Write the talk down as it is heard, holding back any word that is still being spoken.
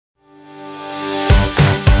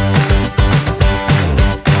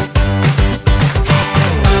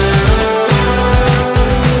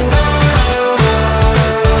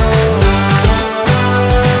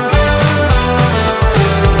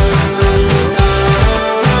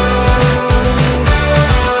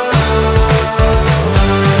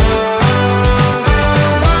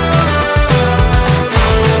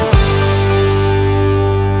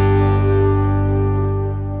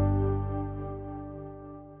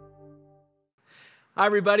Hi,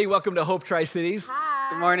 everybody. Welcome to Hope Tri-Cities. Hi.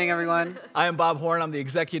 Good morning, everyone. I am Bob Horn. I'm the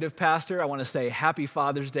executive pastor. I want to say happy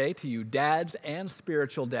Father's Day to you dads and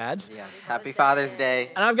spiritual dads. Yes, happy Father's Day.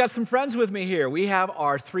 And I've got some friends with me here. We have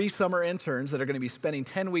our 3 summer interns that are going to be spending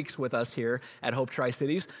 10 weeks with us here at Hope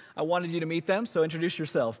Tri-Cities. I wanted you to meet them, so introduce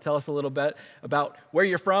yourselves. Tell us a little bit about where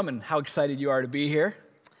you're from and how excited you are to be here.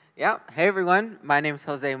 Yeah, hey everyone. My name is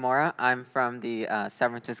Jose Mora. I'm from the San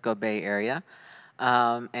Francisco Bay Area.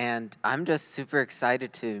 And I'm just super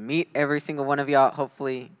excited to meet every single one of y'all,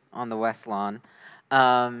 hopefully on the West Lawn.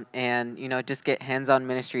 And, just get hands-on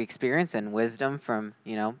ministry experience and wisdom from,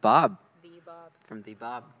 Bob. From the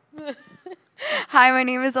Bob. Hi, my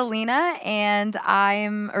name is Alina, and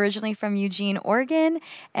I'm originally from Eugene, Oregon,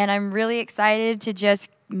 and I'm really excited to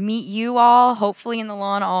just meet you all, hopefully in the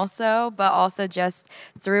lawn also, but also just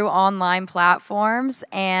through online platforms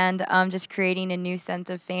and just creating a new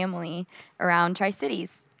sense of family around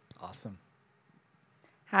Tri-Cities. Awesome.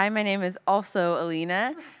 Hi, my name is also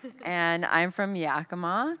Alina, and I'm from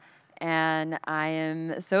Yakima, and I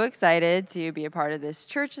am so excited to be a part of this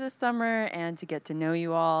church this summer and to get to know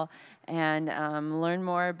you all and learn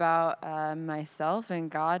more about myself and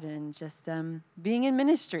God and just being in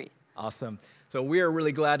ministry. Awesome. So we are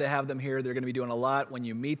really glad to have them here. They're going to be doing a lot. When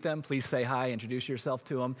you meet them, please say hi, introduce yourself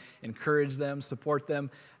to them, encourage them, support them,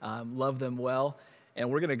 love them well. And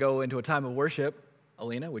we're going to go into a time of worship.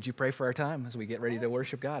 Alina, would you pray for our time as we get ready to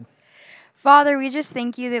worship God? Father, we just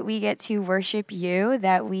thank you that we get to worship you,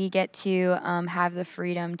 that we get to have the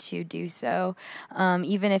freedom to do so,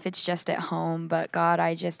 even if it's just at home. But God,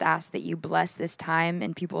 I just ask that you bless this time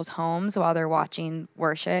in people's homes while they're watching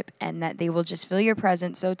worship, and that they will just feel your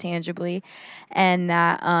presence so tangibly, and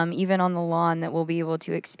that even on the lawn that we'll be able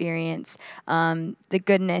to experience the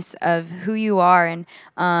goodness of who you are, and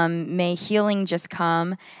may healing just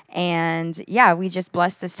come. And yeah, we just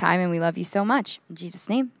bless this time, and we love you so much. In Jesus'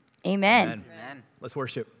 name. Amen. Amen. Let's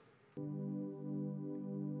worship.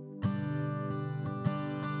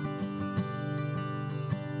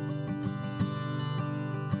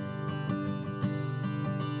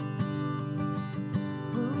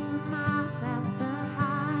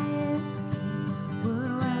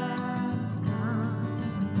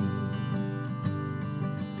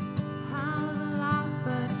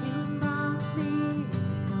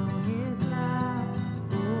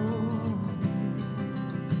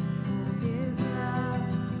 His love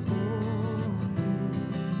for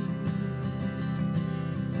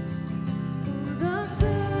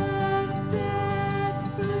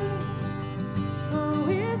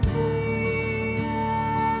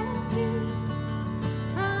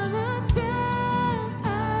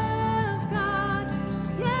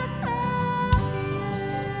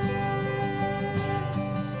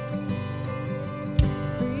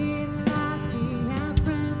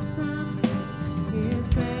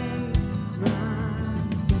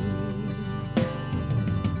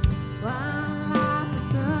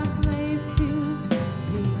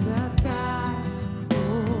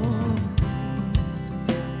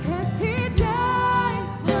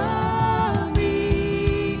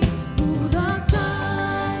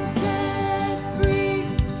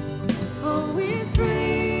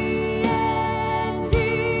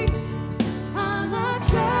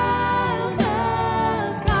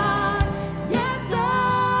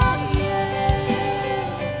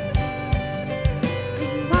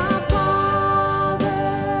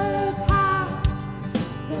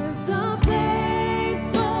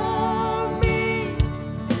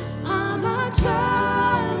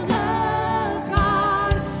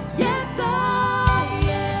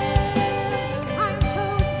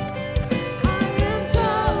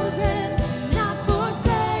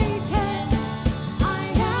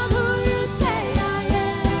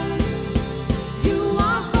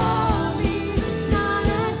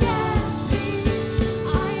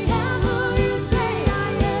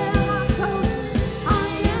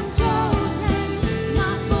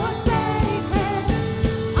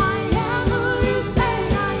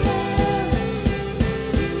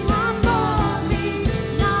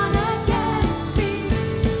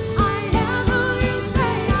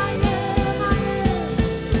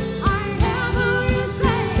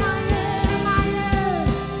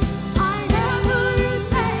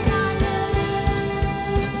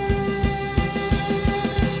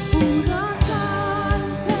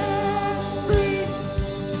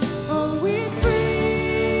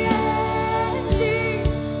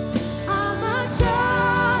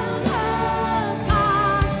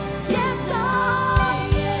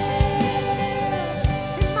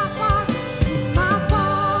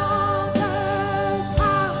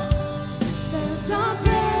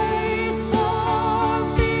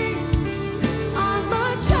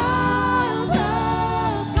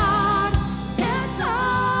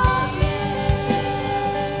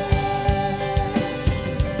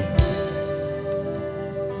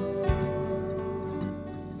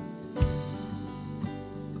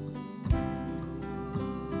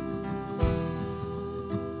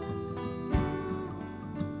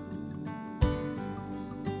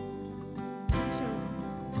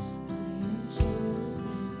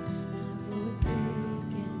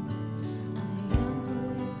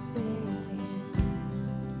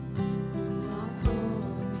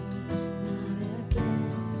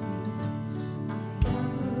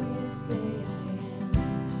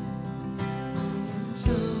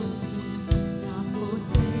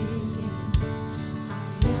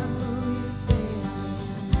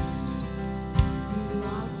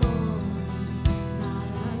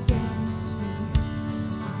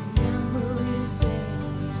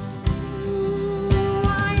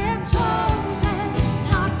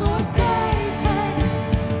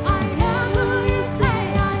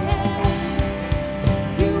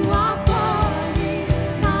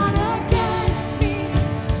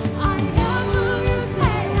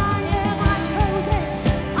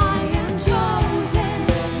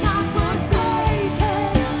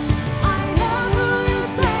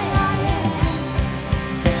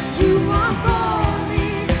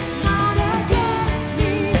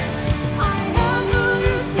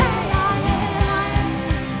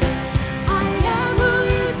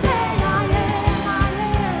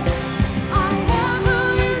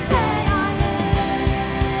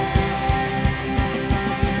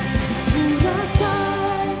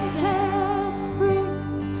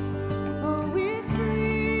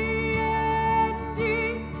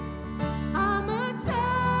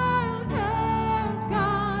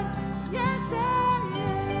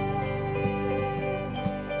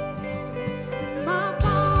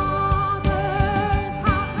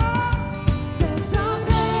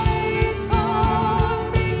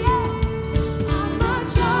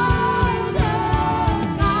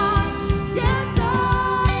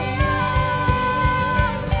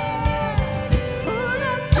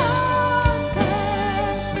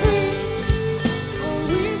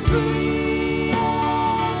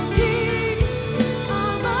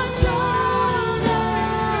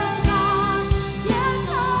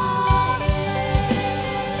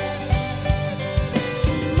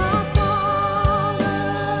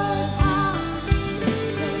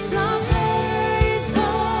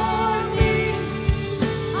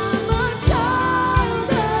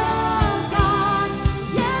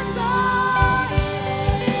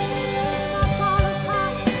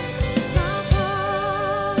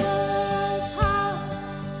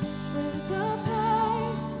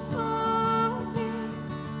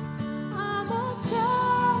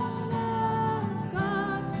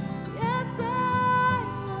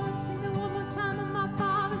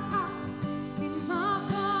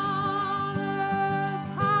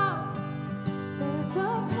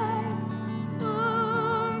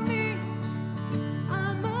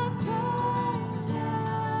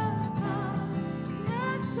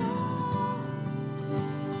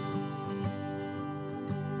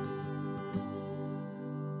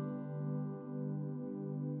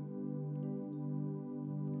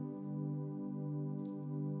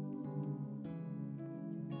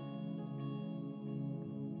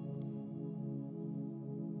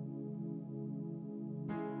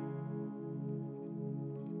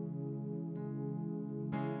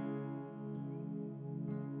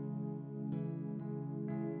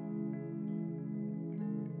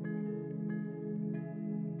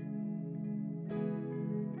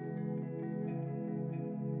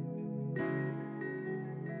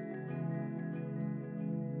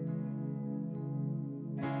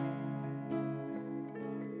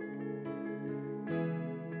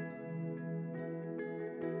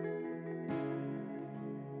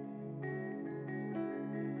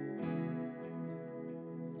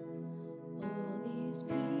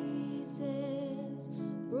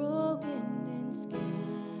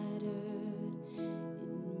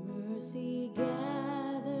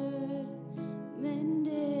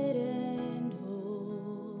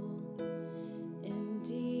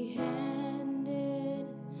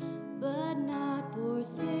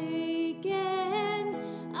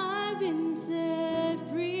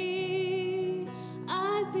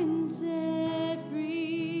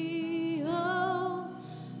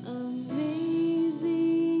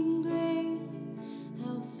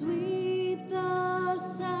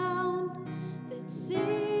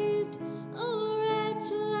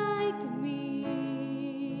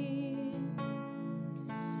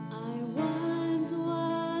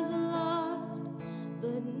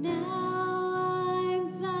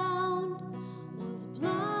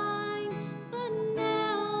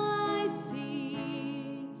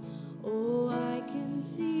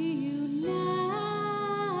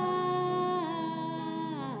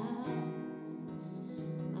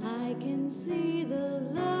can see the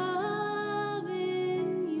love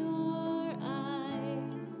in your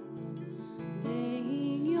eyes,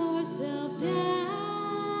 laying yourself down,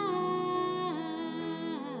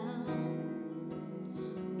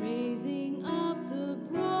 raising up the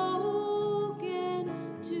broken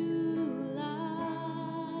to life.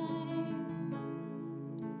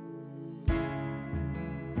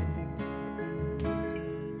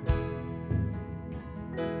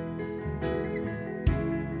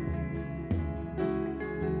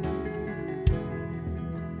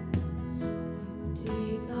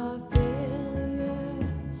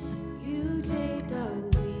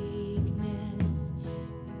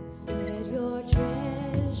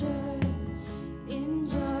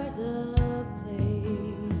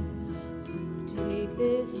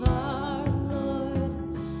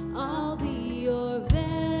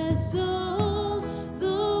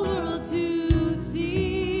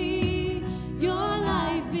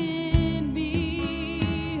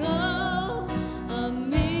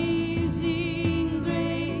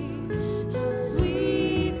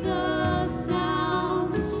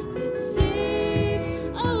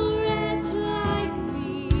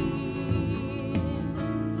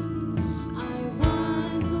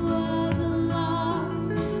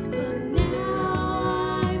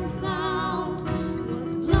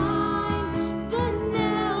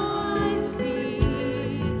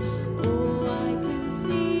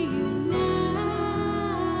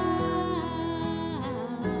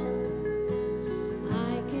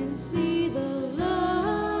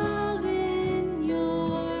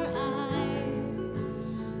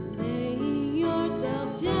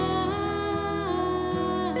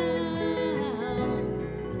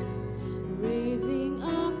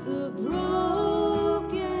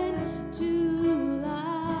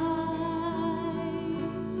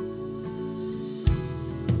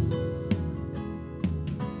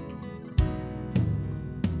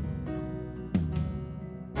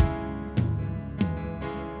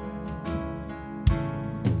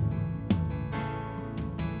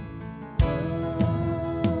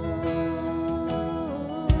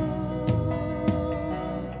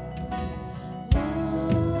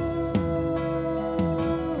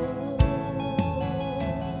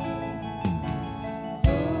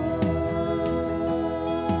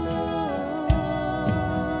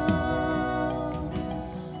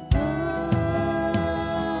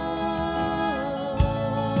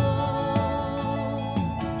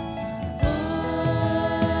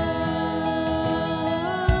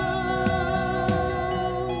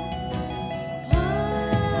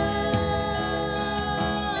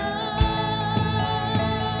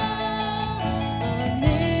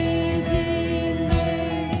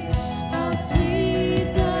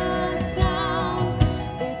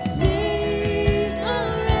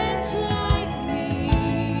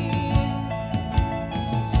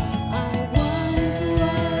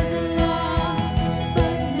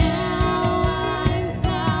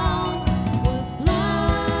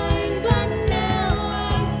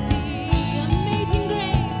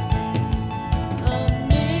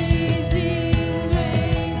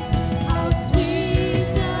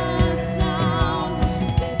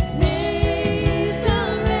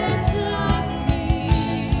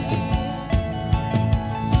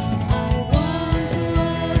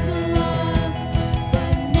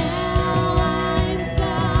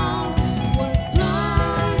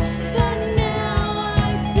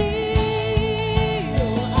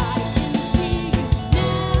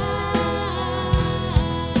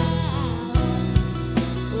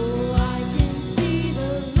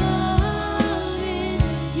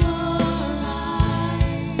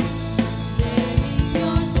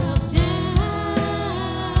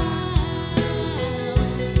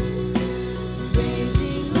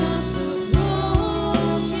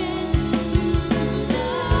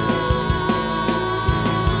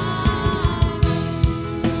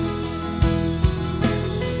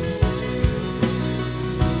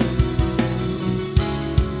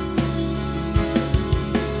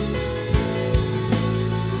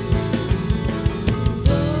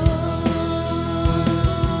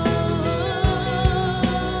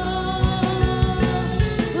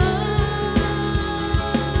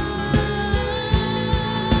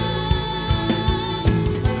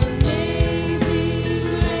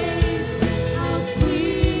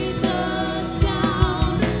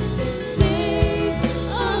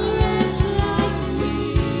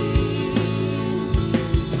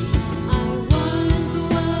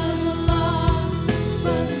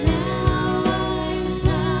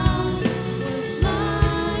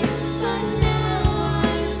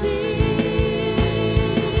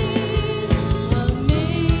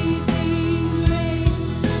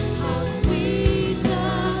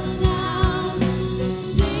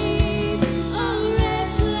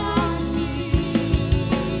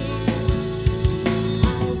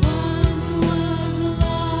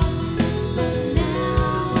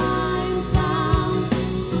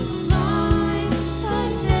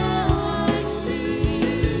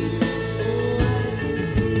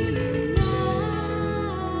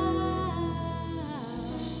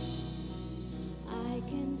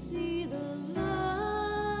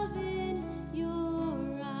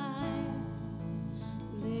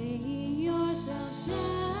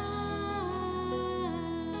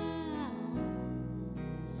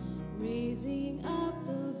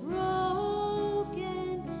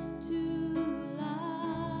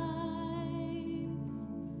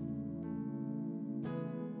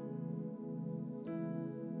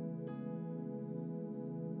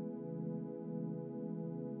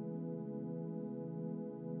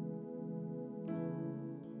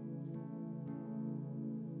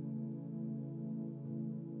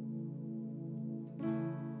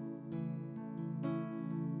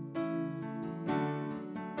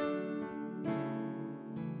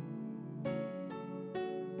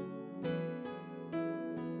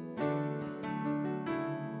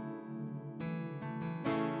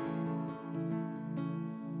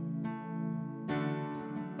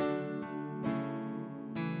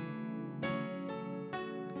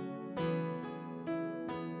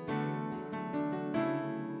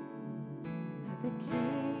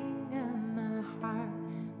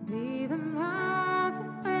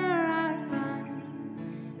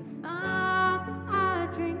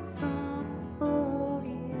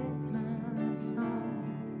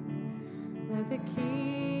 the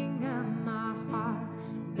King of my heart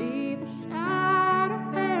be the shadow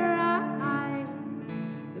where I hide,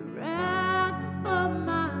 the ransom for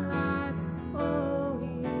my life. Oh,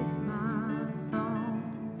 He is my song.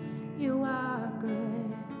 You are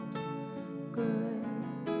good, good.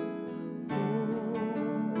 Oh,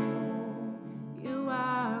 you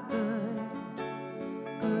are good,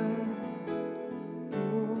 good.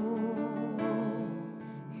 Oh,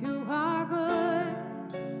 you are good,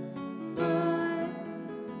 good.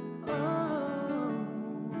 Oh,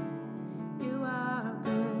 you are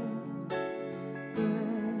good,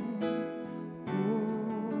 good.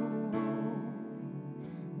 Oh,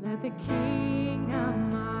 let the King of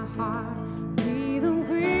my heart be the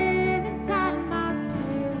wind inside my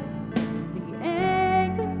sails, the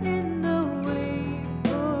anchor in the waves.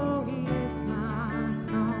 Oh, He is my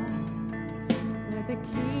song. Let the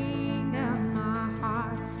King of my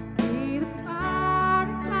heart be the fire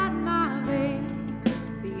inside my veins,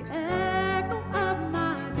 the echo of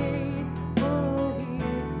my days. Oh, He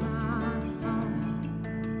is my song.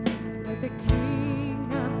 Let the King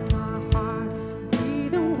of my heart be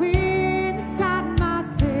the wind inside my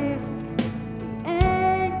sails, the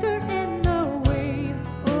anchor in the waves.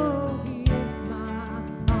 Oh, He is my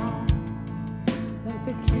song. Let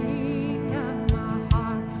the King of my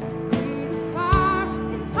heart be the fire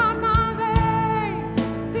inside my veins,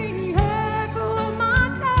 the echo of my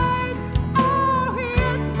days. Oh, He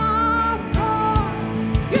is my song.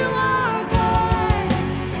 You are good,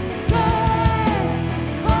 good.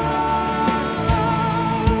 Oh,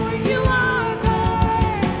 you are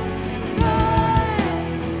good, good.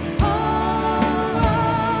 Oh,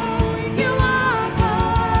 you are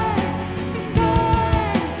good,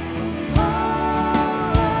 good. Oh,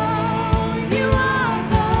 you are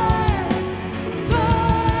good,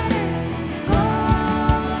 good. Oh,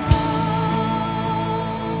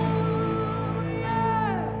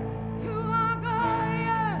 yeah, you are good,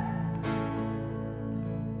 yeah.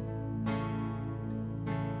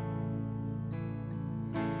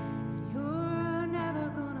 You're never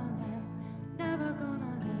gonna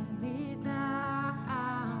let me down.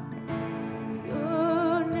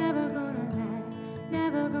 You're never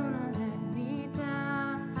gonna let me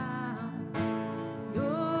down.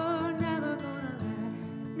 You're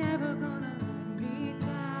never gonna let me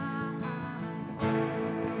down.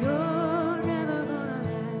 You're never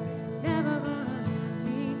gonna let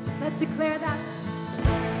me. Let's declare that.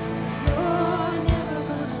 You're never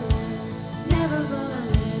gonna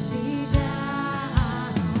let me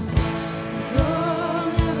down. You're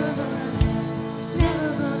never gonna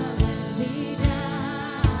let me down.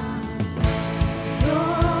 You're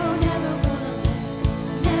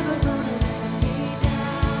never gonna let me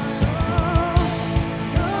down.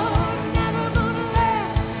 You're never gonna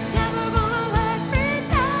let me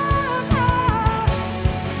down.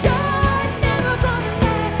 You're never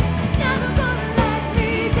gonna let me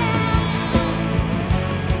down.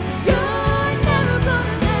 You're never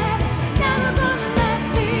gonna let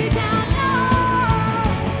me down. No.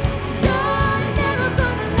 You're never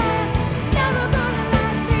gonna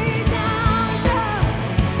let me down. No.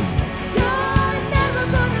 You're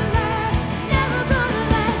never gonna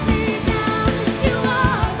let me down. 'Cause you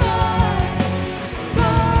are good,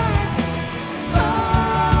 good. Oh,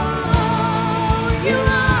 you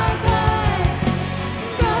are good,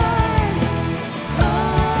 good. Oh,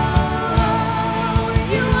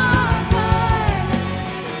 you are good,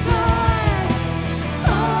 good.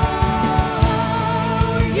 Oh,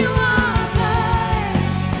 you are good,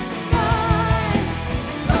 good.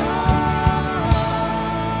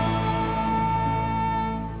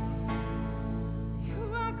 You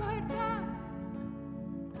are good, God.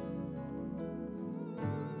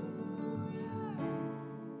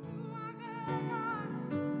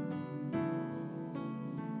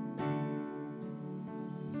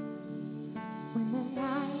 When the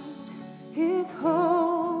night is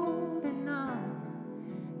holding on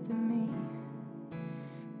to me,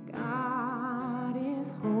 God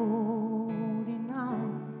is holding on.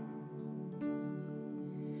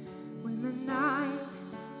 When the night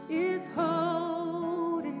is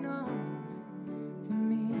holding on to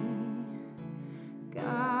me,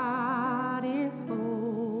 God is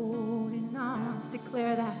holding on. Let's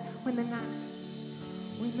declare that. When the night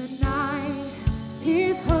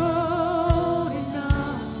is holding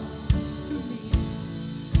on to me,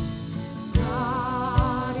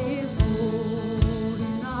 God is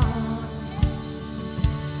holding on.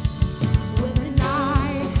 When the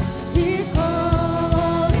night is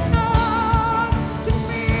holding on to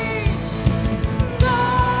me,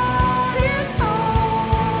 God is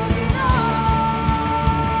holding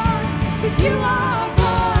on. 'Cause you are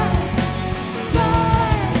good,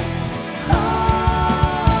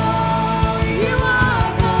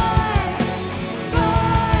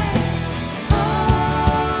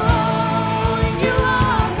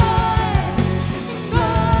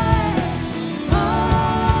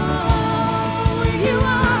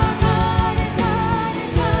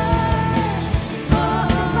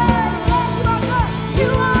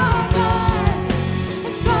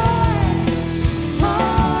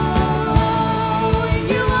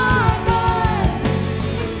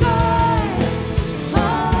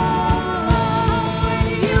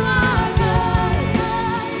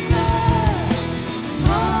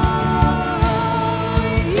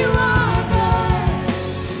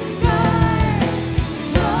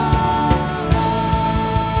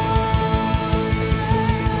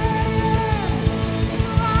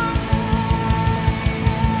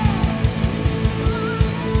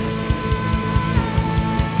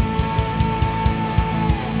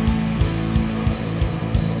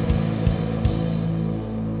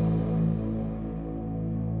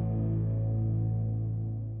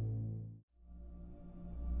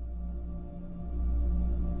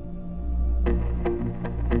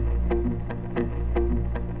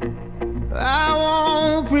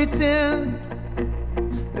 pretend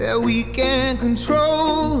that we can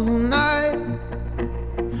control the night,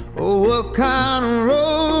 or what kind of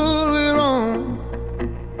road we're on,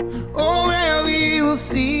 or where we will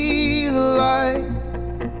see the light.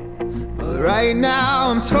 But right now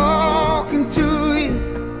I'm talking to you,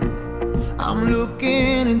 I'm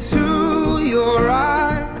looking into your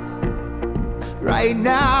eyes. Right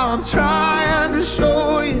now I'm trying to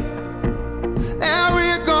show you that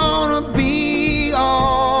we're gonna be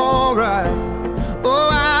alright. Oh,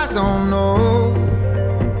 I don't know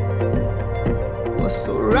what's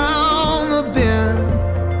around the bend.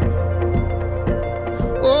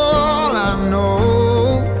 All I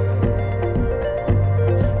know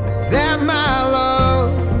is that my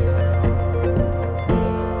love,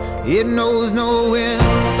 it knows no end.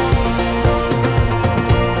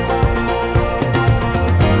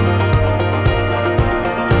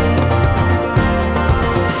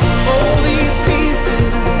 All these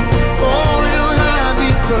pieces fall in line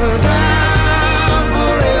because I'm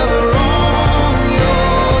forever on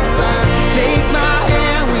your side. Take my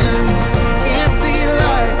hand when you can't see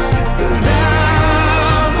light, 'cause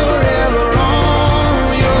I'm forever on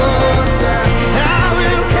your side. I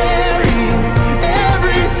will carry you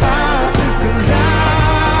every time, 'cause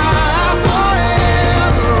I'm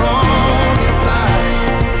forever on your side.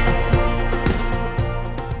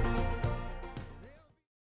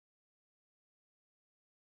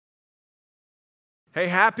 Hey,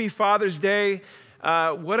 happy Father's Day.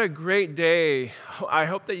 What a great day. I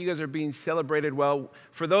hope that you guys are being celebrated well.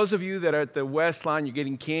 For those of you that are at the West Line, you're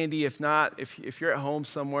getting candy. If not, if you're at home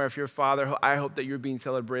somewhere, if you're a father, I hope that you're being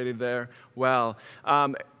celebrated there well.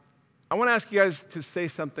 I want to ask you guys to say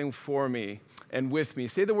something for me and with me.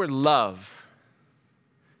 Say the word love.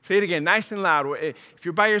 Say it again, nice and loud. If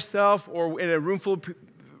you're by yourself or in a room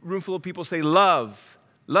full of people, say love,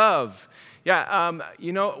 love. Yeah,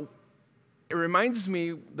 it reminds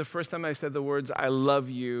me the first time I said the words, I love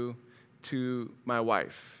you, to my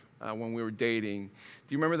wife when we were dating. Do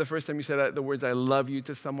you remember the first time you said the words, I love you,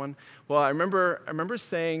 to someone? Well, I remember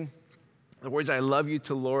saying the words, I love you,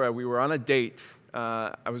 to Laura. We were on a date.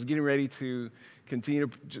 I was getting ready to continue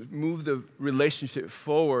to move the relationship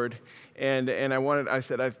forward. And I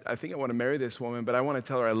said, I think I want to marry this woman, but I want to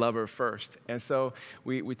tell her I love her first. And so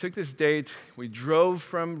we took this date. We drove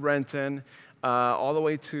from Renton all the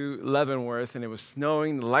way to Leavenworth, and it was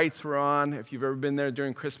snowing. The lights were on. If you've ever been there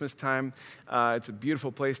during Christmas time, it's a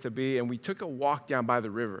beautiful place to be. And we took a walk down by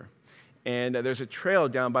the river. And there's a trail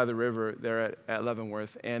down by the river there at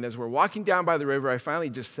Leavenworth. And as we're walking down by the river, I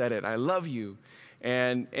finally just said it, I love you.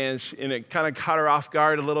 And it kind of caught her off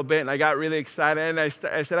guard a little bit, and I got really excited, and I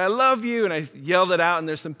said, I love you, and I yelled it out, and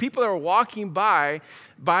there's some people that were walking by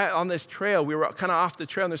on this trail. We were kind of off the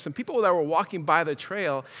trail, and there's some people that were walking by the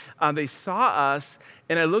trail. They saw us,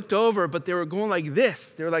 and I looked over, but they were going like this.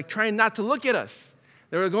 They were like trying not to look at us.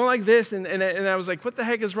 They were going like this, and I was like, what the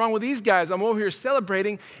heck is wrong with these guys? I'm over here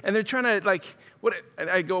celebrating, and they're trying to what?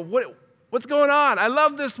 And I go, what's going on? I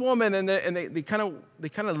love this woman. And they kind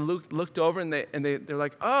of looked over, and they're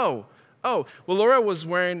like, oh. Well, Laura was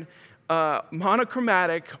wearing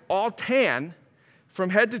monochromatic, all tan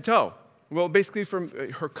from head to toe. Well, basically from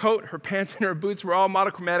her coat, her pants, and her boots were all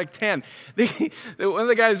monochromatic tan. One of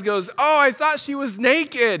the guys goes, oh, I thought she was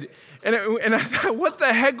naked. And I thought, what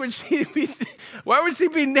the heck would she be? Why would she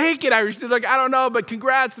be naked? She's like, I don't know, but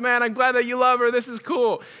congrats, man. I'm glad that you love her. This is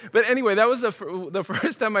cool. But anyway, that was the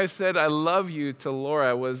first time I said I love you to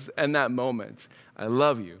Laura, was in that moment. I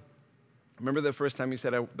love you. Remember the first time you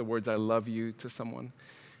said the words I love you to someone?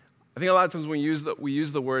 I think a lot of times when we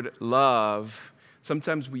use the word love,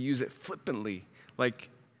 sometimes we use it flippantly, like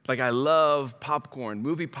I love popcorn.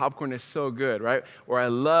 Movie popcorn is so good, right? Or I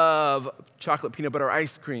love chocolate peanut butter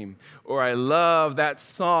ice cream. Or I love that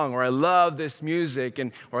song. Or I love this music.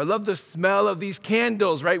 Or I love the smell of these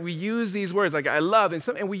candles, right? We use these words like I love.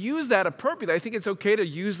 And we use that appropriately. I think it's okay to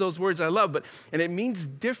use those words I love, and it means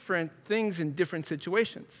different things in different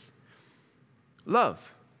situations.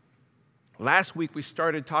 Love. Last week we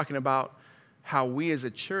started talking about how we as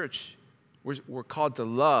a church, we're called to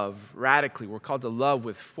love radically. We're called to love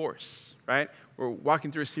with force, right? We're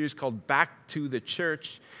walking through a series called Back to the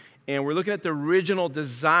Church, and we're looking at the original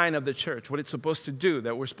design of the church, what it's supposed to do,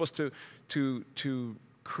 that we're supposed to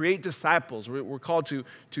create disciples. We're called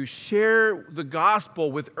to share the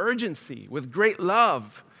gospel with urgency, with great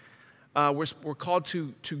love. We're called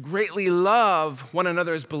to greatly love one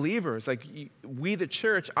another as believers. Like we, the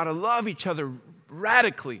church, ought to love each other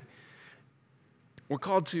radically. We're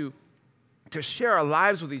called to to share our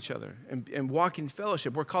lives with each other and walk in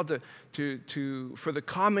fellowship. We're called to, for the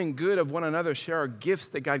common good of one another, share our gifts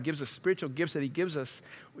that God gives us, spiritual gifts that he gives us.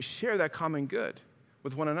 We share that common good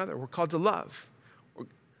with one another. We're called to love.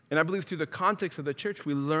 And I believe through the context of the church,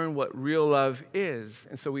 we learn what real love is.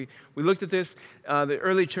 And so we looked at this. The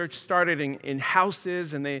early church started in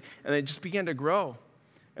houses, and they just began to grow.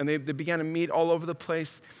 And they began to meet all over the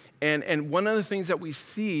place. And one of the things that we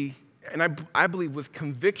see, and I believe with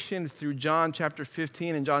conviction through John chapter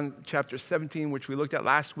 15 and John chapter 17, which we looked at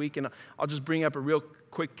last week, and I'll just bring up a real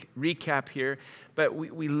quick recap here, but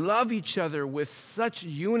we love each other with such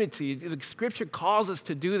unity. The scripture calls us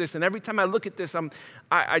to do this, and every time I look at this,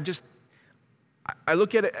 I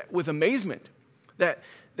look at it with amazement that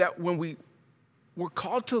when we're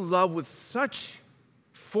called to love with such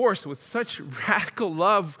force, with such radical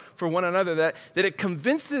love for one another, that it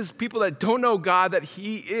convinces people that don't know God that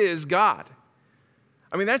he is God.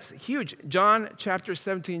 I mean, that's huge. John chapter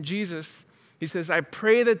 17, Jesus, he says, I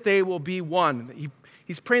pray that they will be one.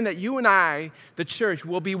 He's praying that you and I, the church,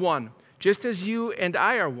 will be one. Just as you and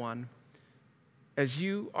I are one, as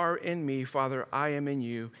you are in me, Father, I am in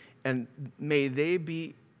you, and may they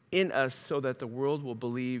be in us so that the world will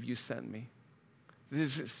believe you sent me.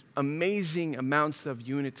 There's this amazing amounts of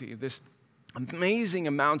unity, this amazing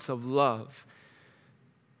amounts of love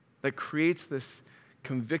that creates this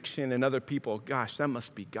conviction in other people. Gosh, that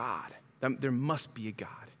must be God. There must be a God.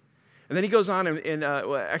 And then he goes on,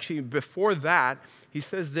 actually before that, he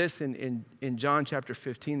says this in John chapter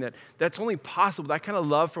 15, that's only possible, that kind of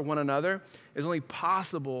love for one another is only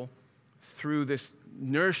possible through this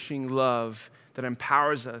nourishing love that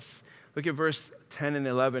empowers us. Look at verse 10 and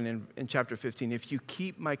 11 in chapter 15. If you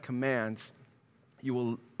keep my commands, you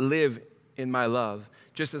will live in my love,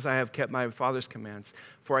 just as I have kept my Father's commands.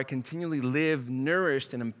 For I continually live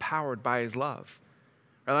nourished and empowered by his love.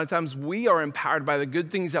 A lot of times we are empowered by the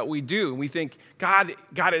good things that we do. And we think, God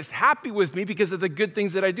is happy with me because of the good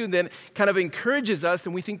things that I do. And then it kind of encourages us,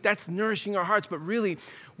 and we think that's nourishing our hearts. But really,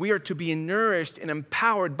 we are to be nourished and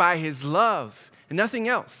empowered by his love and nothing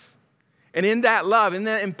else. And in that love, in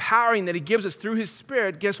that empowering that he gives us through his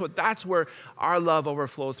Spirit, guess what? That's where our love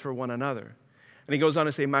overflows for one another. And he goes on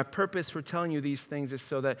to say, my purpose for telling you these things is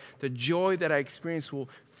so that the joy that I experience will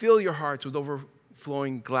fill your hearts with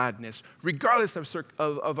overflowing gladness, regardless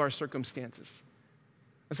of our circumstances.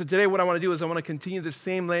 And so today what I want to do is I want to continue the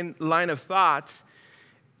same line of thought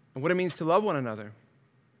and what it means to love one another.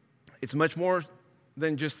 It's much more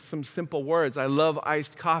than just some simple words. I love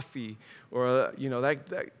iced coffee, or I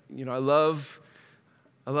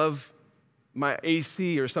love my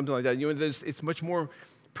AC or something like that. It's much more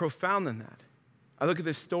profound than that. I look at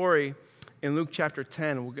this story in Luke chapter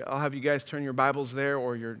 10. I'll have you guys turn your Bibles there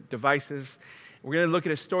or your devices. We're going to look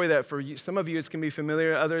at a story that for you, some of you it's going to be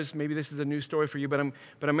familiar. Others, maybe this is a new story for you. But I'm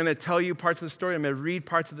going to tell you parts of the story. I'm going to read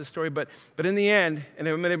parts of the story. But in the end, and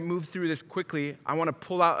I'm going to move through this quickly, I want to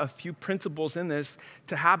pull out a few principles in this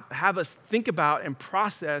to have us think about and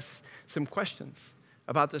process some questions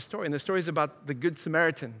about this story. And the story is about the Good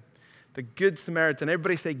Samaritan. The Good Samaritan.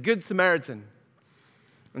 Everybody say Good Samaritan.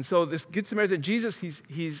 And so this Good Samaritan, Jesus,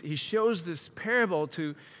 he shows this parable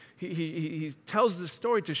to... He tells this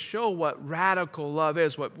story to show what radical love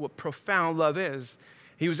is, what profound love is.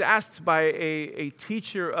 He was asked by a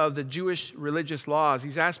teacher of the Jewish religious laws.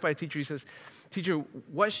 He's asked by a teacher, he says, teacher,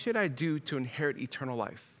 what should I do to inherit eternal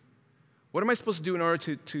life? What am I supposed to do in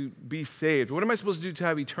order to be saved? What am I supposed to do to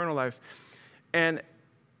have eternal life? And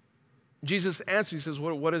Jesus answers, he says,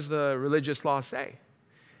 what does the religious law say?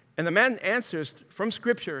 And the man answers from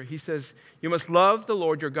Scripture, he says, you must love the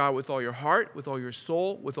Lord your God with all your heart, with all your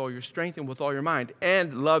soul, with all your strength, and with all your mind,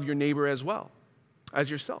 and love your neighbor as well,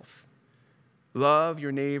 as yourself. Love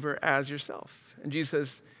your neighbor as yourself. And Jesus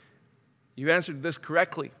says, you answered this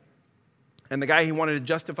correctly. And the guy, he wanted to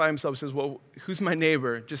justify himself, says, well, who's my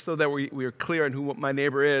neighbor? Just so that we are clear on who my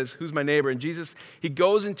neighbor is. Who's my neighbor? And Jesus, he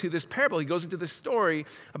goes into this parable. He goes into this story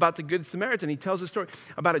about the Good Samaritan. He tells a story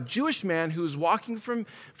about a Jewish man who's walking from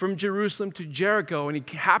Jerusalem to Jericho, and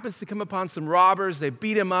he happens to come upon some robbers. They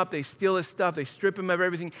beat him up. They steal his stuff. They strip him of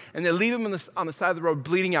everything, and they leave him on the side of the road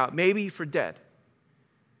bleeding out, maybe for dead.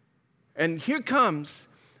 And here comes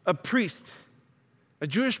a priest. A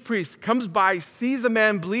Jewish priest comes by, sees the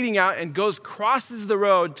man bleeding out, and crosses the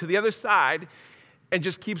road to the other side and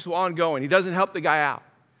just keeps on going. He doesn't help the guy out.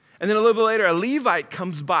 And then a little bit later, a Levite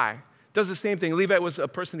comes by, does the same thing. A Levite was a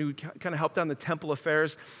person who kind of helped out in the temple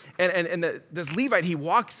affairs. And this Levite, he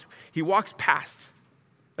walks past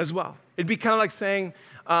as well. It'd be kind of like saying,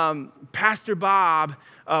 Pastor Bob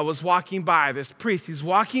was walking by, this priest. He's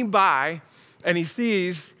walking by, and he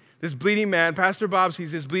sees This bleeding man, Pastor Bob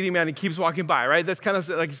sees this bleeding man and keeps walking by, right? That's kind of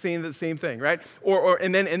like saying the same thing, right?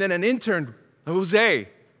 And then an intern, Jose,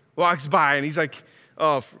 walks by and he's like,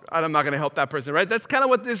 oh, I'm not going to help that person, right? That's kind of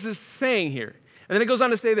what this is saying here. And then it goes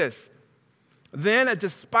on to say this. Then a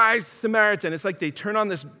despised Samaritan, it's like they turn on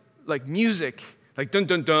this like music, like dun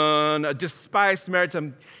dun dun, a despised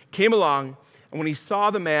Samaritan came along, and when he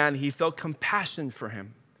saw the man, he felt compassion for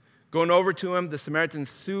him. Going over to him, the Samaritan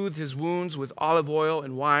soothed his wounds with olive oil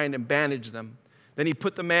and wine and bandaged them. Then he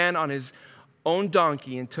put the man on his own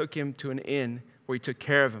donkey and took him to an inn where he took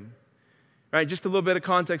care of him. Right, just a little bit of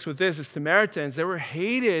context with this, the Samaritans, they were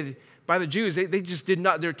hated by the Jews. They just did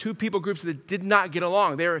not, there are two people groups that did not get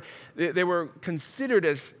along. They were considered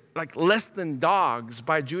as like less than dogs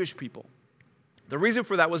by Jewish people. The reason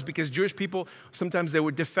for that was because Jewish people, sometimes they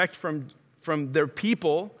would defect from their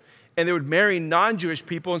people and they would marry non-Jewish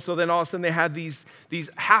people. And so then all of a sudden they had these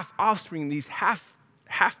half offspring, these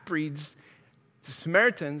half-breeds, the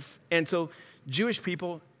Samaritans. And so Jewish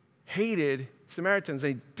people hated Samaritans.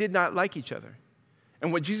 They did not like each other.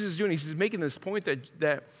 And what Jesus is doing, he's making this point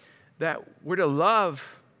that we're to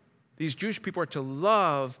love, these Jewish people are to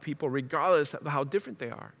love people regardless of how different they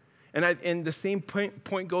are. And the same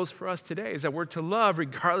point goes for us today, is that we're to love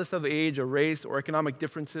regardless of age or race or economic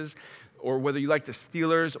differences, or whether you like the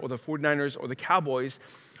Steelers or the 49ers or the Cowboys.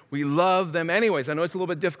 We love them anyways. I know it's a little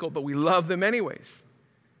bit difficult, but we love them anyways.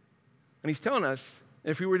 And he's telling us,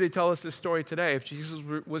 if he were to tell us this story today, if Jesus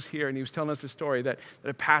was here and he was telling us the story that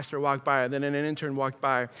a pastor walked by, and then an intern walked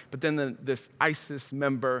by, but then this ISIS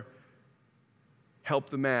member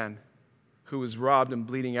helped the man who was robbed and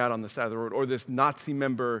bleeding out on the side of the road, or this Nazi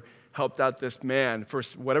member helped out this man for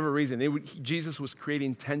whatever reason. Jesus was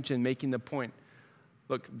creating tension, making the point,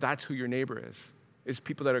 look, that's who your neighbor is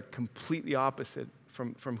people that are completely opposite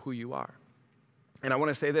from who you are. And I want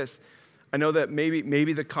to say this. I know that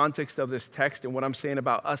maybe the context of this text and what I'm saying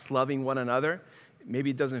about us loving one another, maybe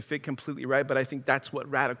it doesn't fit completely right, but I think that's what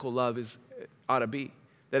radical love ought to be.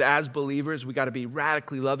 That as believers, we got to be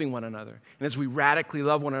radically loving one another. And as we radically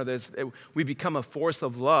love one another, we become a force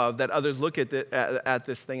of love that others look at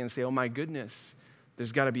this thing and say, oh my goodness,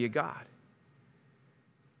 there's got to be a God.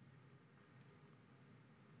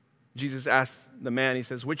 Jesus asked the man, he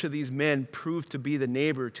says, which of these men proved to be the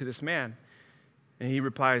neighbor to this man? And he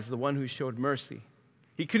replies, the one who showed mercy.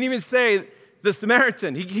 He couldn't even say the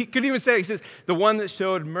Samaritan. He couldn't even say, he says, the one that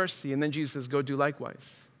showed mercy. And then Jesus says, go do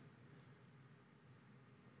likewise.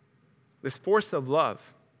 This force of love,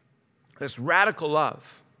 this radical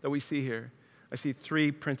love that we see here, I see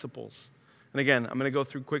three principles. And again, I'm going to go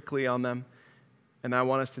through quickly on them, and I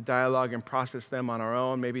want us to dialogue and process them on our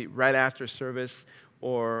own, maybe right after service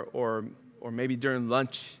or maybe during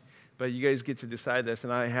lunch. But you guys get to decide this,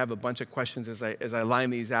 and I have a bunch of questions as I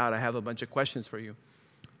line these out. I have a bunch of questions for you.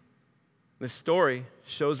 This story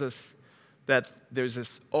shows us that there's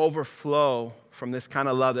this overflow from this kind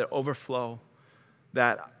of love, that overflow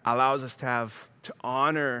that allows us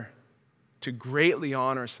to greatly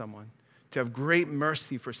honor someone, to have great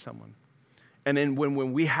mercy for someone. And then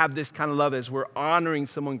when we have this kind of love, as we're honoring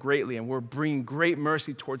someone greatly and we're bringing great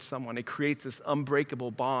mercy towards someone, it creates this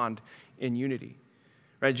unbreakable bond in unity.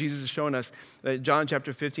 Right? Jesus is showing us that John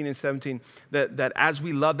chapter 15 and 17, that as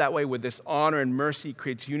we love that way with this honor and mercy,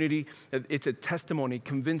 creates unity. That it's a testimony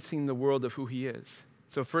convincing the world of who he is.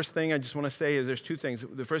 So first thing I just want to say is there's two things.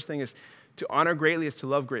 The first thing is to honor greatly is to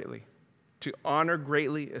love greatly. To honor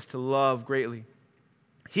greatly is to love greatly.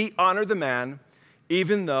 He honored the man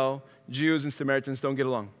even though Jews and Samaritans don't get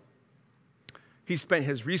along. He spent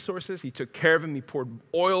his resources. He took care of him. He poured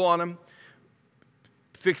oil on him,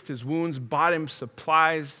 fixed his wounds, bought him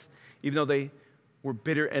supplies, even though they were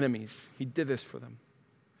bitter enemies. He did this for them.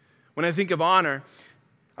 When I think of honor,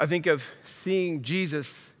 I think of seeing Jesus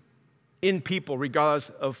in people, regardless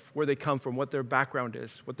of where they come from, what their background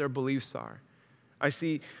is, what their beliefs are.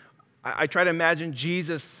 I try to imagine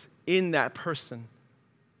Jesus in that person.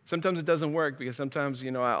 Sometimes it doesn't work because sometimes,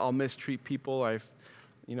 I'll mistreat people. I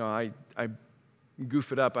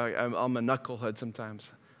goof it up. I'm a knucklehead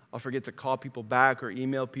sometimes. I'll forget to call people back or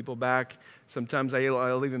email people back. Sometimes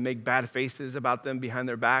I'll even make bad faces about them behind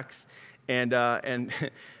their backs. And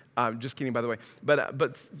just kidding, by the way.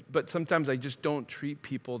 But sometimes I just don't treat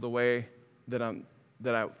people the way that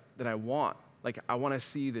I want. Like I want to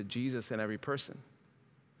see the Jesus in every person.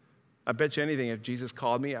 I bet you anything, if Jesus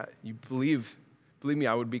called me, you believe me,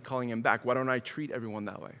 I would be calling him back. Why don't I treat everyone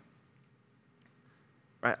that way?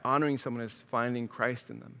 Right? Honoring someone is finding Christ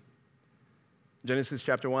in them. Genesis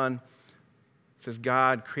chapter 1 It says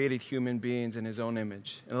God created human beings in his own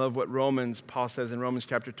image. And I love what Paul says in Romans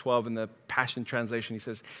chapter 12 in the Passion Translation. He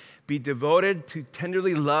says, be devoted to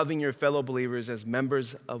tenderly loving your fellow believers as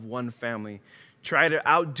members of one family. Try to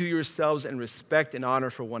outdo yourselves in respect and honor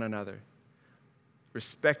for one another.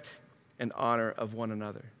 Respect and honor of one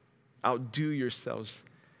another. Outdo yourselves.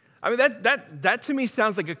 I mean, that to me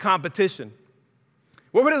sounds like a competition.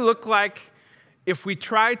 What would it look like if we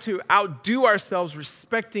try to outdo ourselves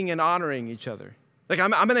respecting and honoring each other? Like, I'm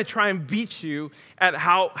going to try and beat you at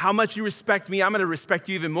how much you respect me. I'm going to respect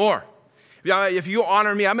you even more. If you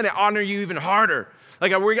honor me, I'm going to honor you even harder.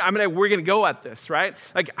 Like, we're going to go at this, right?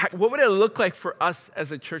 Like, what would it look like for us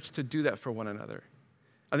as a church to do that for one another?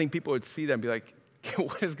 I think people would see that and be like,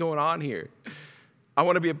 what is going on here? I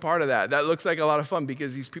want to be a part of that. That looks like a lot of fun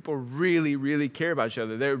because these people really, really care about each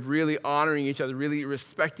other. They're really honoring each other, really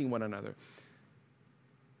respecting one another.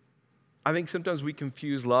 I think sometimes we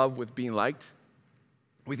confuse love with being liked.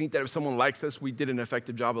 We think that if someone likes us, we did an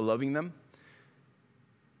effective job of loving them.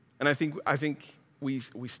 And I think we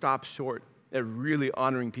stop short at really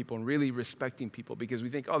honoring people and really respecting people because we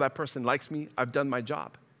think, oh, that person likes me, I've done my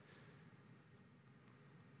job.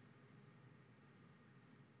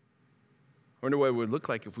 I wonder what it would look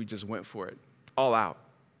like if we just went for it, all out.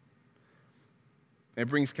 And it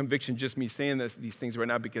brings conviction just me saying these things right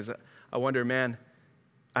now because I wonder, man,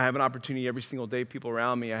 I have an opportunity every single day, people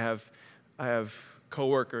around me. I have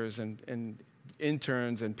coworkers and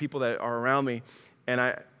interns and people that are around me,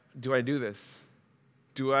 and do I do this?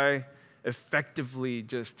 Do I effectively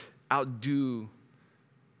just outdo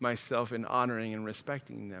myself in honoring and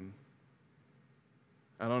respecting them?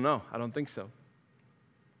 I don't know. I don't think so.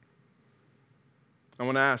 I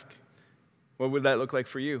want to ask, what would that look like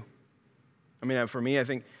for you? I mean, for me, I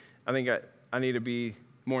think I need to be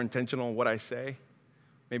more intentional in what I say.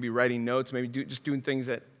 Maybe writing notes, maybe just doing things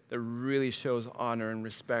that really shows honor and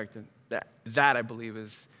respect. And that I believe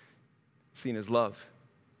is seen as love.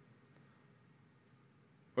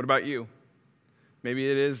 What about you? Maybe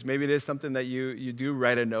it is something that you do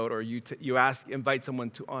write a note, or you invite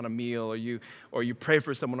someone on a meal, or you pray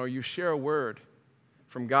for someone, or you share a word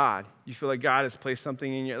from God. You feel like God has placed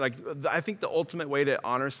something in you. Like, I think the ultimate way to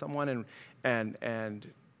honor someone and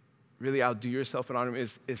really outdo yourself and honor them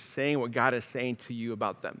is saying what God is saying to you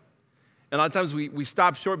about them. And a lot of times we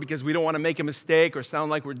stop short because we don't want to make a mistake or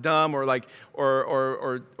sound like we're dumb or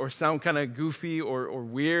sound kind of goofy or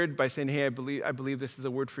weird by saying, hey, I believe this is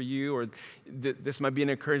a word for you, or this might be an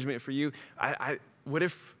encouragement for you. What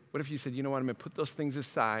if you said, you know what, I'm going to put those things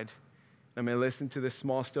aside, and I'm going to listen to this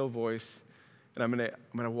small, still voice, and I'm going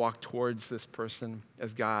to walk towards this person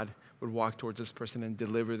as God would walk towards this person and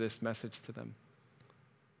deliver this message to them.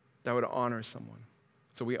 That would honor someone.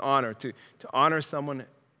 So we honor. To honor someone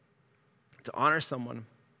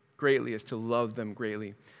greatly is to love them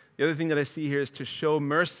greatly. The other thing that I see here is to show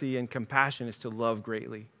mercy and compassion is to love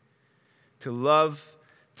greatly. To love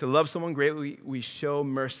someone greatly, we show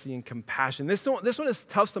mercy and compassion. This one is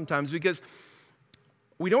tough sometimes because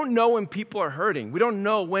we don't know when people are hurting. We don't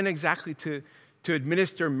know when exactly to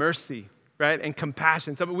administer mercy, right, and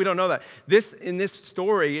compassion. We don't know that. In this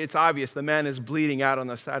story, it's obvious the man is bleeding out on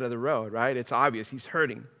the side of the road, right? It's obvious he's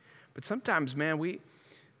hurting. But sometimes, man,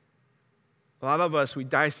 a lot of us, we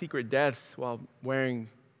die secret deaths while wearing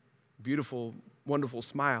beautiful, wonderful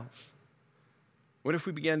smiles. What if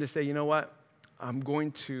we began to say, you know what? I'm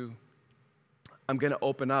going to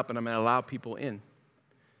open up and I'm going to allow people in.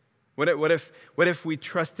 What if we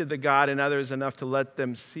trusted the God in others enough to let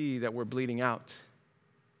them see that we're bleeding out?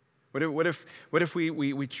 What if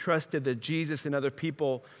we trusted the Jesus in other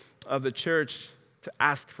people of the church to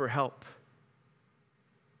ask for help?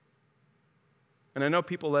 And I know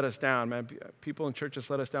people let us down, man. People in churches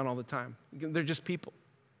let us down all the time. They're just people.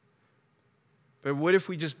 But what if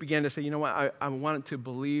we just began to say, you know what, I want to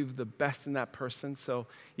believe the best in that person, so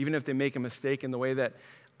even if they make a mistake in the way that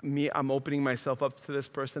I'm opening myself up to this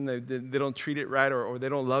person, they don't treat it right or they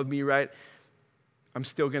don't love me right, I'm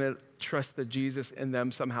still going to trust the Jesus in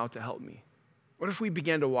them somehow to help me. What if we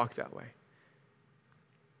began to walk that way?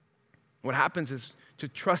 What happens is to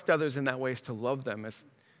trust others in that way is to love them as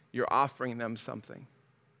you're offering them something,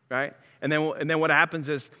 right? And then what happens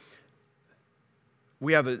is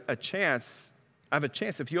we have a chance. I have a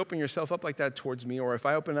chance. If you open yourself up like that towards me, or if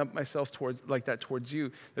I open up myself like that towards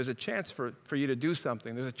you, there's a chance for you to do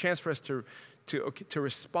something. There's a chance for us to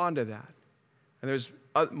respond to that. And there's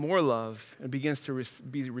more love, and it begins to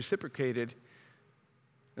be reciprocated,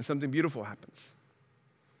 and something beautiful happens.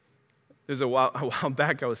 There's a while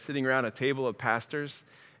back, I was sitting around a table of pastors,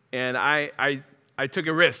 and I took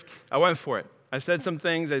a risk. I went for it. I said some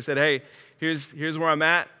things. I said, hey, here's where I'm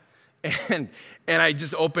at. And I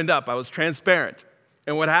just opened up. I was transparent.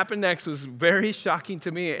 And what happened next was very shocking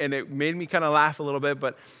to me, and it made me kind of laugh a little bit,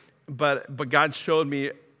 but God showed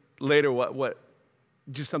me later what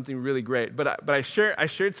just something really great. But I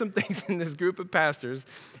shared some things in this group of pastors,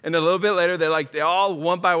 and a little bit later, they all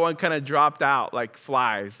one by one kind of dropped out like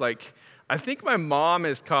flies. Like, I think my mom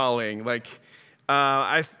is calling. Like,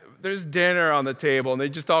 there's dinner on the table, and they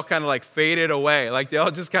just all kind of like faded away. Like, they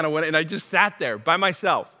all just kind of went, and I just sat there by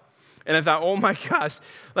myself. And I thought, oh my gosh,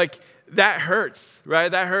 like, that hurts, right?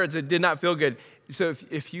 That hurts. It did not feel good. So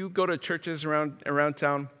if you go to churches around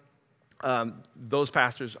town, those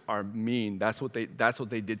pastors are mean. That's what they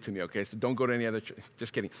did to me, okay? So don't go to any other church.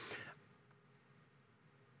 Just kidding.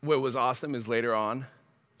 What was awesome is later on,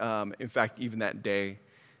 in fact, even that day,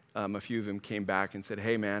 a few of them came back and said,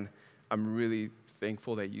 hey, man, I'm really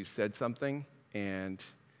thankful that you said something, and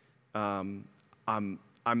I'm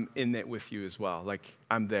in it with you as well. Like,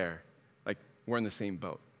 I'm there. Like, we're in the same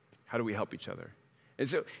boat. How do we help each other? And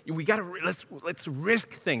so we got to let's risk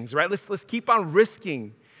things, right? Let's keep on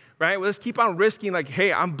risking, right? Let's keep on risking. Like,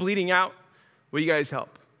 hey, I'm bleeding out. Will you guys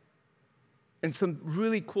help? And some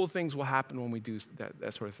really cool things will happen when we do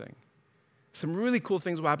that sort of thing. Some really cool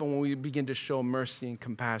things will happen when we begin to show mercy and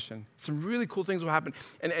compassion. Some really cool things will happen,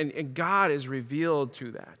 and God is revealed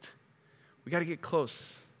through that. We got to get close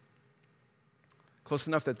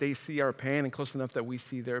enough that they see our pain, and close enough that we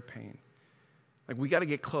see their pain. Like, we got to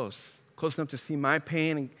get close enough to see my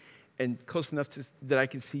pain, and close enough that I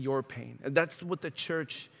can see your pain. And that's what the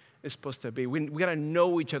church is supposed to be. We got to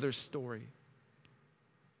know each other's story.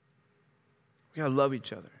 We got to love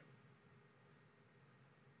each other.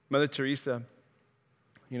 Mother Teresa,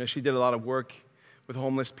 she did a lot of work with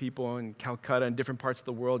homeless people in Calcutta and different parts of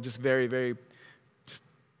the world, just very, very just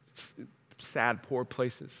sad, poor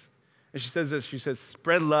places. And she says this, she says,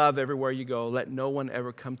 spread love everywhere you go. Let no one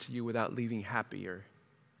ever come to you without leaving happier.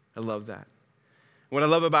 I love that. What I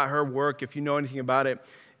love about her work, if you know anything about it,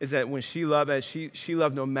 is that when she loved, she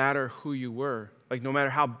loved no matter who you were. Like, no matter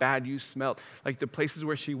how bad you smelled. Like, the places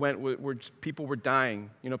where she went where people were dying.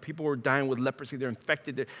 People were dying with leprosy. They're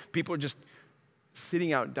infected. People are just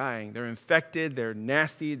sitting out dying. They're infected. They're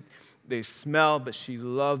nasty. They smell, but she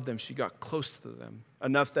loved them. She got close to them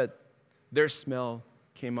enough that their smell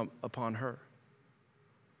came up upon her.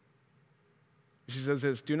 She says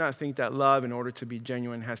this, do not think that love, in order to be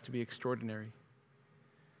genuine, has to be extraordinary.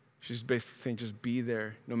 She's basically saying just be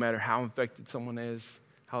there, no matter how infected someone is,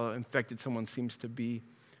 how infected someone seems to be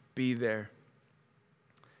there.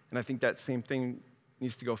 And I think that same thing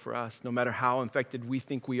needs to go for us. No matter how infected we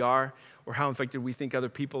think we are, or how infected we think other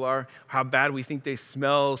people are, or how bad we think they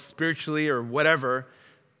smell spiritually or whatever,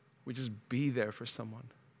 we just be there for someone.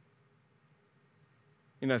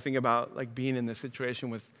 I think about like being in this situation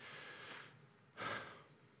with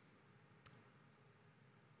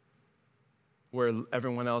where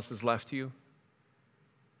everyone else has left you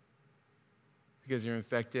because you're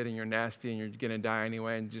infected and you're nasty and you're going to die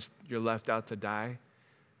anyway, and just you're left out to die,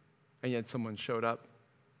 and yet someone showed up.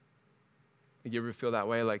 You ever feel that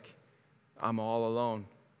way? Like, I'm all alone.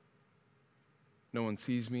 No one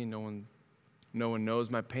sees me. No one knows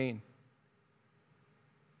my pain.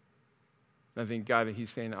 And I think God, He's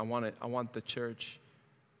saying, I want the church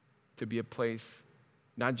to be a place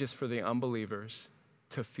not just for the unbelievers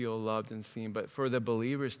to feel loved and seen, but for the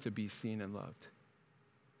believers to be seen and loved.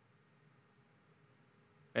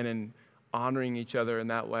 And in honoring each other in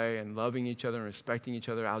that way, and loving each other and respecting each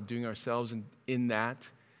other, outdoing ourselves in that,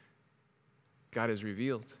 God is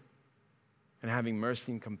revealed. And having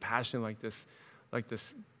mercy and compassion like this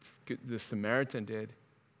Samaritan did,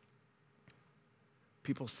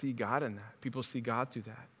 people see God in that. People see God through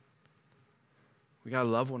that. We got to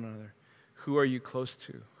love one another. Who are you close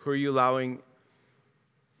to? Who are you allowing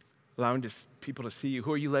people to see you?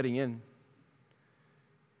 Who are you letting in?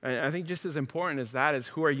 And I think just as important as that is,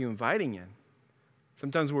 who are you inviting in?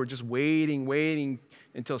 Sometimes we're just waiting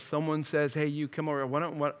until someone says, hey, you come over. Why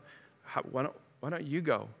don't you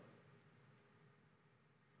go?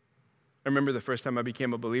 I remember the first time I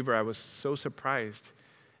became a believer, I was so surprised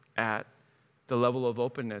at the level of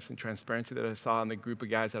openness and transparency that I saw in the group of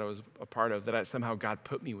guys that I was a part of, that somehow God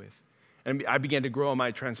put me with. And I began to grow in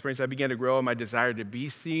my transparency. I began to grow in my desire to be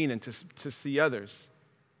seen and to see others.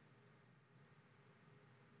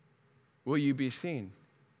 Will you be seen?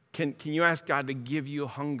 Can you ask God to give you a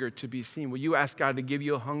hunger to be seen? Will you ask God to give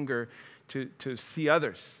you a hunger to see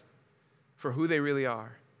others for who they really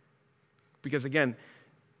are? Because again,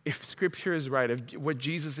 if Scripture is right, if what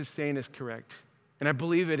Jesus is saying is correct, and I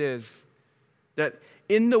believe it is, that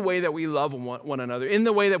in the way that we love one another, in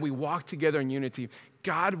the way that we walk together in unity,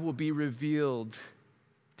 God will be revealed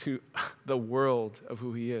to the world of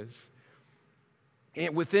who he is.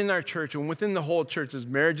 And within our church and within the whole church, as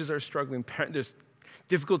marriages are struggling, there's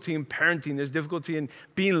difficulty in parenting, there's difficulty in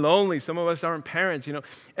being lonely. Some of us aren't parents,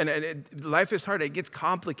 and life is hard. It gets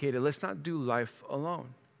complicated. Let's not do life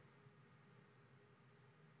alone.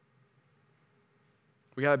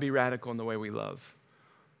 We got to be radical in the way we love,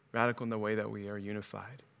 radical in the way that we are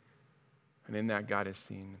unified. And in that, God is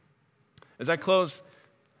seen. As I close,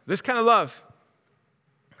 this kind of love,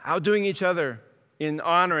 outdoing each other in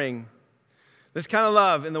honoring, this kind of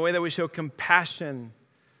love in the way that we show compassion,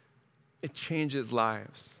 it changes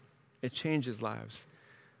lives. It changes lives.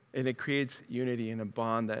 And it creates unity and a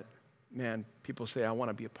bond that, man, people say, I want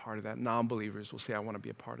to be a part of that. Non-believers will say, I want to be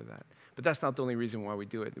a part of that. But that's not the only reason why we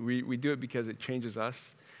do it. We do it because it changes us,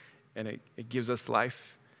 and it gives us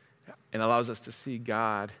life and allows us to see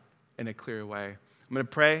God in a clear way. I'm going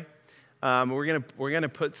to pray. We're gonna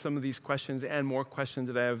put some of these questions and more questions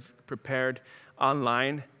that I have prepared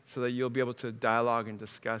online so that you'll be able to dialogue and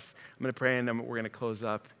discuss. I'm going to pray, and then we're going to close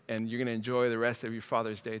up, and you're going to enjoy the rest of your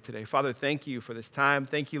Father's Day today. Father, thank you for this time.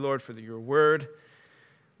 Thank you, Lord, for your word.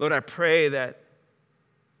 Lord, I pray that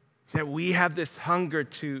we have this hunger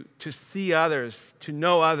to see others, to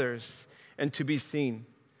know others, and to be seen.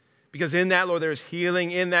 Because in that, Lord, there is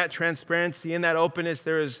healing. In that transparency, in that openness,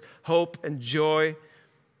 there is hope and joy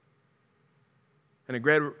and a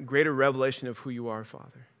greater revelation of who you are,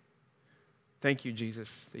 Father. Thank you,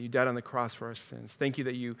 Jesus, that you died on the cross for our sins. Thank you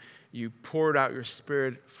that you poured out your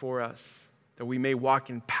Spirit for us, that we may walk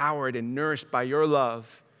empowered and nourished by your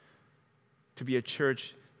love to be a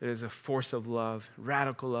church that is a force of love,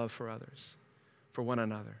 radical love for others, for one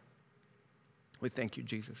another. We thank you,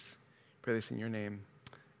 Jesus. Pray this in your name.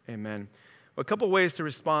 Amen. Well, a couple ways to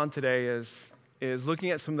respond today is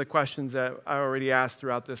looking at some of the questions that I already asked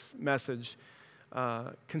throughout this message.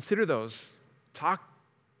 Consider those. Talk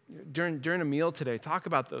during a meal today. Talk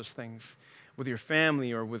about those things with your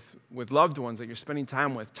family or with loved ones that you're spending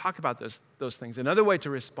time with. Talk about those things. Another way to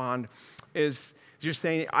respond is you're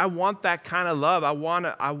saying, I want that kind of love. I want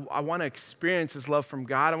to experience this love from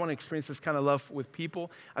God. I want to experience this kind of love with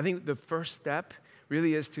people. I think the first step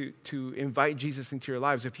really is to invite Jesus into your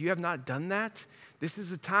lives. If you have not done that, this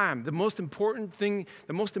is the time. The most important thing,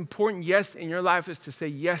 the most important yes in your life is to say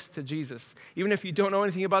yes to Jesus. Even if you don't know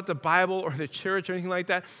anything about the Bible or the church or anything like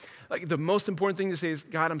that, like the most important thing to say is,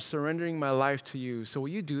 God, I'm surrendering my life to you. So will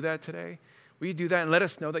you do that today? Will you do that and let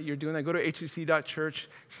us know that you're doing that? Go to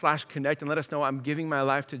hcc.church/connect and let us know I'm giving my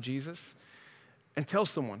life to Jesus. And tell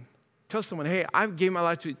someone, hey, I'm giving my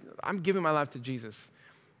life to Jesus.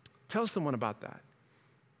 Tell someone about that.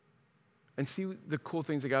 And see the cool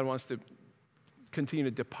things that God wants to continue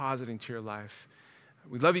to deposit into your life.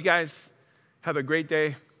 We love you guys. Have a great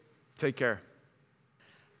day. Take care.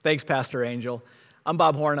 Thanks, Pastor Angel. I'm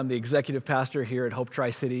Bob Horn. I'm the executive pastor here at Hope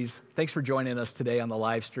Tri-Cities. Thanks for joining us today on the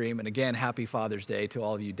live stream. And again, happy Father's Day to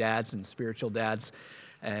all of you dads and spiritual dads.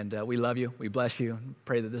 And we love you. We bless you.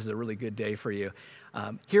 Pray that this is a really good day for you.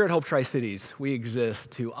 Here at Hope Tri-Cities, we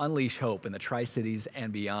exist to unleash hope in the Tri-Cities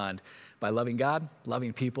and beyond by loving God,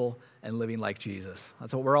 loving people, and living like Jesus.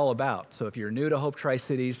 That's what we're all about. So if you're new to Hope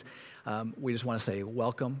Tri-Cities, we just want to say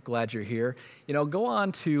welcome, glad you're here. Go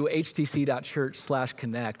on to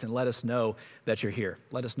htc.church/connect and let us know that you're here.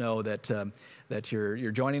 Let us know that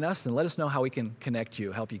you're joining us, and let us know how we can connect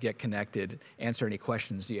you, help you get connected, answer any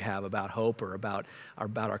questions you have about Hope or about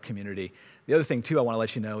our community. The other thing, too, I want to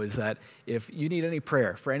let you know is that if you need any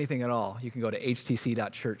prayer for anything at all, you can go to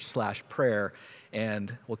htc.church/prayer,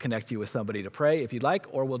 and we'll connect you with somebody to pray if you'd like,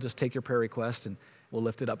 or we'll just take your prayer request and we'll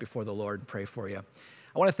lift it up before the Lord and pray for you.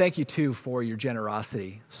 I want to thank you, too, for your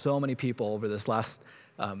generosity. So many people over this last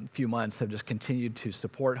few months have just continued to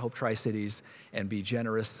support Hope Tri-Cities and be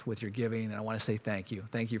generous with your giving, and I want to say thank you.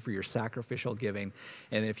 Thank you for your sacrificial giving.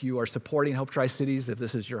 And if you are supporting Hope Tri-Cities, if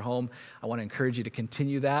this is your home, I want to encourage you to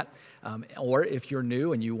continue that. Or if you're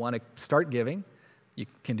new and you want to start giving, you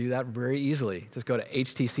can do that very easily. Just go to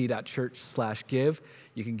htc.church/give.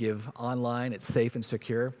 You can give online. It's safe and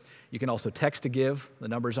secure. You can also text to give. The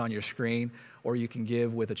number's on your screen. Or you can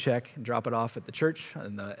give with a check and drop it off at the church,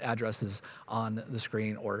 and the address is on the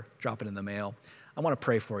screen, or drop it in the mail. I want to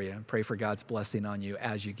pray for you and pray for God's blessing on you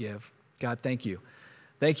as you give. God, thank you.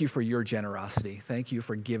 Thank you for your generosity. Thank you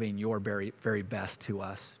for giving your very, very best to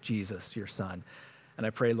us, Jesus, your Son. And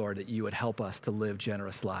I pray, Lord, that you would help us to live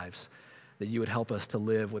generous lives, that you would help us to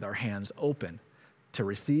live with our hands open to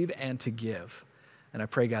receive and to give. And I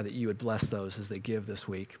pray, God, that you would bless those as they give this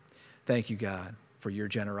week. Thank you, God, for your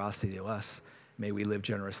generosity to us. May we live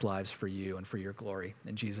generous lives for you and for your glory.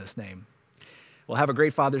 In Jesus' name. Well, have a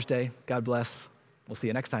great Father's Day. God bless. We'll see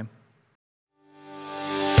you next time.